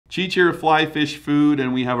Cheech here at Fly Fish Food,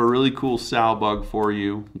 and we have a really cool sow bug for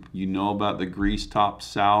you. You know about the grease top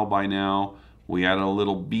sow by now. We added a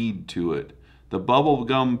little bead to it. The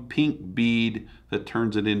bubblegum pink bead that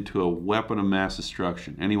turns it into a weapon of mass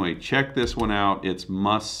destruction. Anyway, check this one out. It's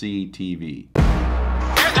must-see TV.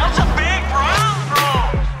 That's a big brown.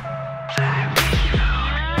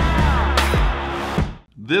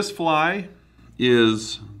 This fly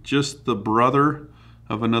is just the brother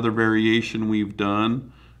of another variation we've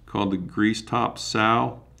done called the grease top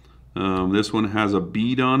sow. This one has a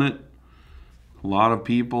bead on it. A lot of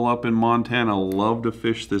people up in Montana love to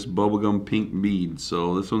fish this bubblegum pink bead,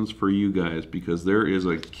 so this one's for you guys because there is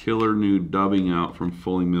a killer new dubbing out from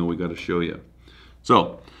Fulling Mill we got to show you.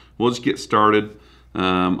 So we'll just get started.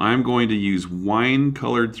 I'm going to use wine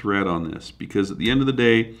colored thread on this because at the end of the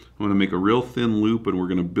day I'm going to make a real thin loop and we're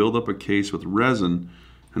going to build up a case with resin,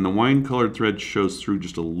 and the wine colored thread shows through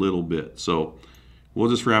just a little bit. So we'll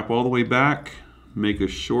just wrap all the way back, make a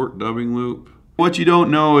short dubbing loop. What you don't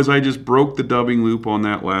know is I just broke the dubbing loop on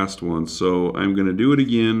that last one, so I'm going to do it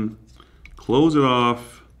again, close it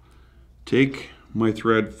off, take my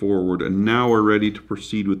thread forward, and now we're ready to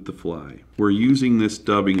proceed with the fly. We're using this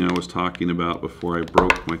dubbing I was talking about before I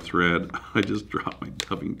broke my thread. I just dropped my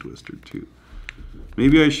dubbing twister too.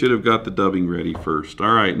 Maybe I should have got the dubbing ready first.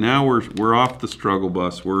 All right, now we're off the struggle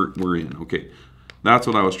bus. We're in. Okay, that's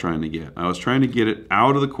what I was trying to get. I was trying to get it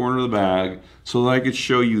out of the corner of the bag so that I could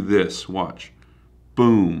show you this. Watch.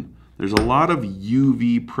 Boom. There's a lot of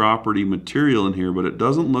UV property material in here, but it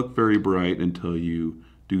doesn't look very bright until you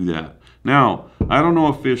do that. Now, I don't know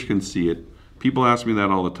if fish can see it. People ask me that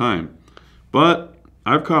all the time. But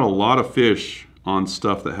I've caught a lot of fish on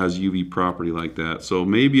stuff that has UV property like that. So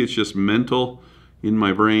maybe it's just mental in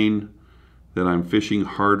my brain that I'm fishing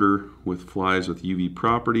harder with flies with UV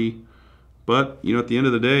property. But, you know, at the end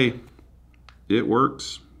of the day, it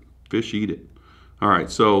works. Fish eat it. All right,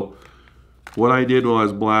 so what I did while I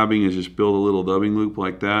was blabbing is just build a little dubbing loop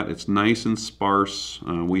like that. It's nice and sparse.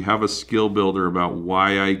 We have a skill builder about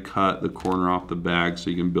why I cut the corner off the bag so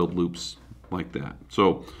you can build loops like that.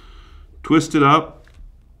 So twist it up.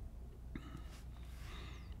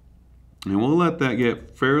 And we'll let that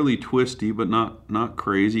get fairly twisty, but not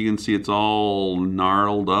crazy. You can see it's all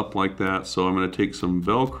gnarled up like that. So I'm going to take some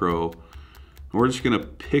Velcro, and we're just going to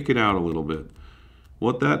pick it out a little bit.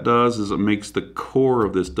 What that does is it makes the core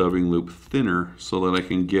of this dubbing loop thinner so that I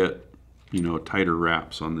can get, you know, tighter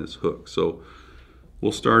wraps on this hook. So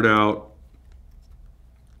we'll start out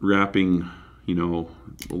wrapping, you know,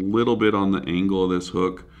 a little bit on the angle of this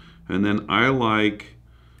hook. And then I like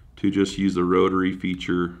to just use the rotary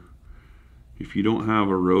feature. If you don't have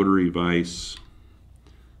a rotary vise,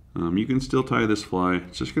 you can still tie this fly.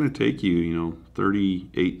 It's just going to take you, you know,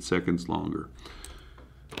 38 seconds longer.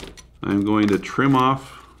 I'm going to trim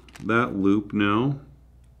off that loop now,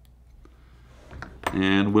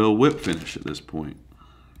 and we'll whip finish at this point.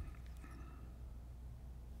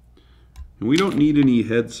 And we don't need any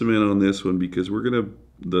head cement on this one because we're gonna,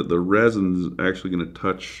 the resin's actually gonna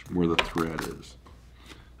touch where the thread is.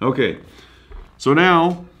 Okay, so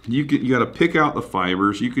now you gotta pick out the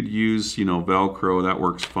fibers. You could use, you know, Velcro, that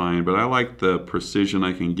works fine, but I like the precision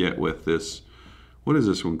I can get with this. What is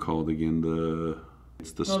this one called again?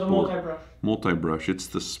 It's the spork. Multi-brush. It's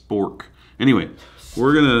the spork. Anyway,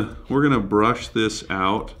 we're gonna brush this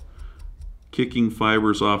out, kicking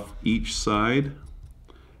fibers off each side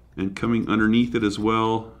and coming underneath it as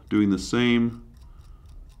well, doing the same.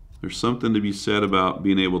 There's something to be said about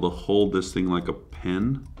being able to hold this thing like a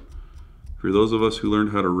pen. For those of us who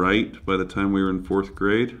learned how to write by the time we were in 4th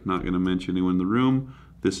grade, not going to mention anyone in the room,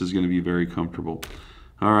 this is going to be very comfortable.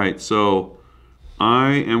 All right, so I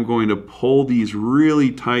am going to pull these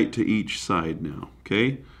really tight to each side now,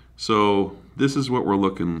 okay? So this is what we're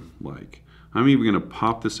looking like. I'm even going to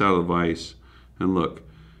pop this out of the vise, and look,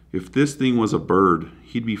 if this thing was a bird,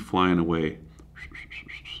 he'd be flying away.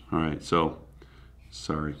 All right, so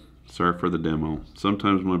sorry for the demo.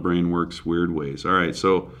 Sometimes my brain works weird ways. All right,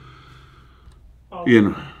 so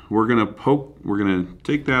we're gonna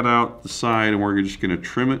take that out the side, and we're just gonna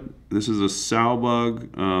trim it. This is a sow bug.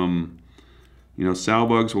 You know, sow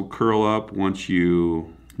bugs will curl up once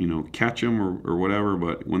you know, catch them or whatever,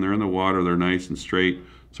 but when they're in the water, they're nice and straight.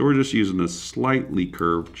 So we're just using a slightly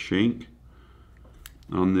curved shank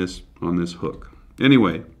on this hook.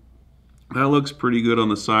 Anyway, that looks pretty good on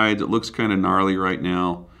the sides. It looks kind of gnarly right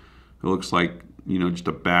now. It looks like, you know, just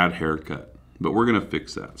a bad haircut, but we're gonna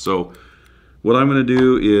fix that. So what I'm gonna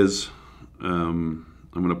do is I'm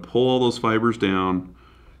gonna pull all those fibers down,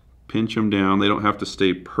 pinch them down. They don't have to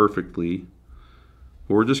stay perfectly.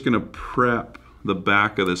 We're just going to prep the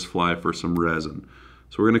back of this fly for some resin.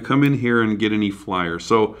 So we're going to come in here and get any flyers.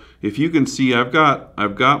 So if you can see, I've got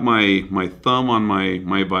my thumb on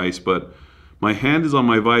my vise, but my hand is on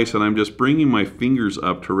my vise and I'm just bringing my fingers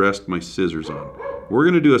up to rest my scissors on. We're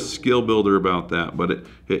going to do a skill builder about that, but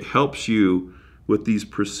it helps you with these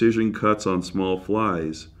precision cuts on small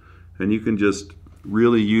flies, and you can just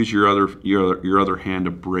really use your other hand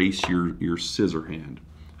to brace your scissor hand.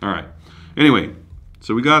 All right. Anyway,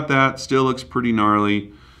 so we got that. Still looks pretty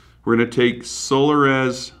gnarly. We're going to take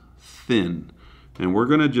Solares Thin, and we're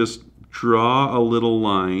going to just draw a little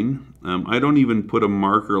line. I don't even put a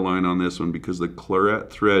marker line on this one because the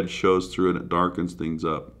claret thread shows through and it darkens things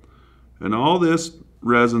up. And all this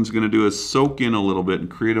resin's going to do is soak in a little bit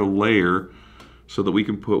and create a layer so that we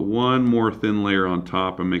can put one more thin layer on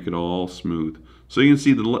top and make it all smooth. So you can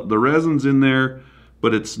see the resin's in there,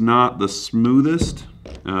 but it's not the smoothest.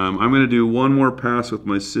 I'm going to do one more pass with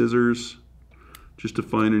my scissors just to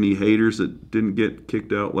find any haters that didn't get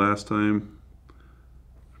kicked out last time.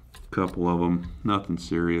 A couple of them, nothing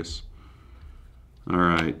serious. All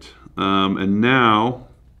right, and now,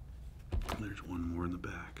 there's one more in the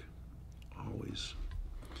back, always.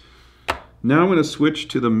 Now I'm going to switch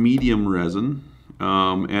to the medium resin,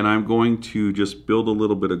 and I'm going to just build a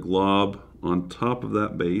little bit of glob on top of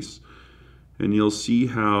that base, and you'll see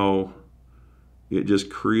how it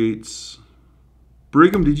just creates.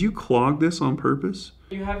 Brigham, did you clog this on purpose?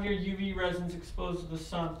 You have your UV resins exposed to the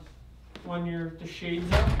sun when the shade's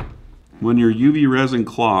up. When your UV resin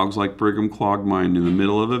clogs, like Brigham clogged mine in the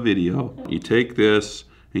middle of a video, you take this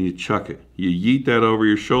and you chuck it. You yeet that over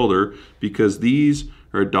your shoulder because these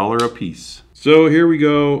are $1 a piece. So here we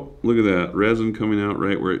go. Look at that. Resin coming out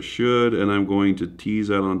right where it should, and I'm going to tease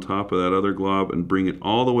that on top of that other glob and bring it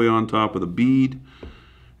all the way on top of the bead.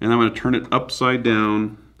 And I'm going to turn it upside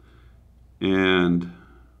down and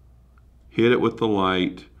hit it with the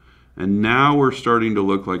light, and now we're starting to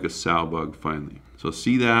look like a sowbug finally. So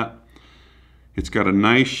see that? It's got a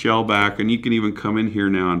nice shell back, and you can even come in here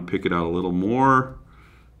now and pick it out a little more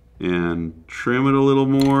and trim it a little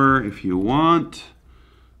more if you want.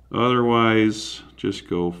 Otherwise, just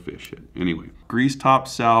go fish it. Anyway, grease top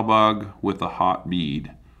sowbug with a hot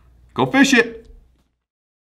bead. Go fish it!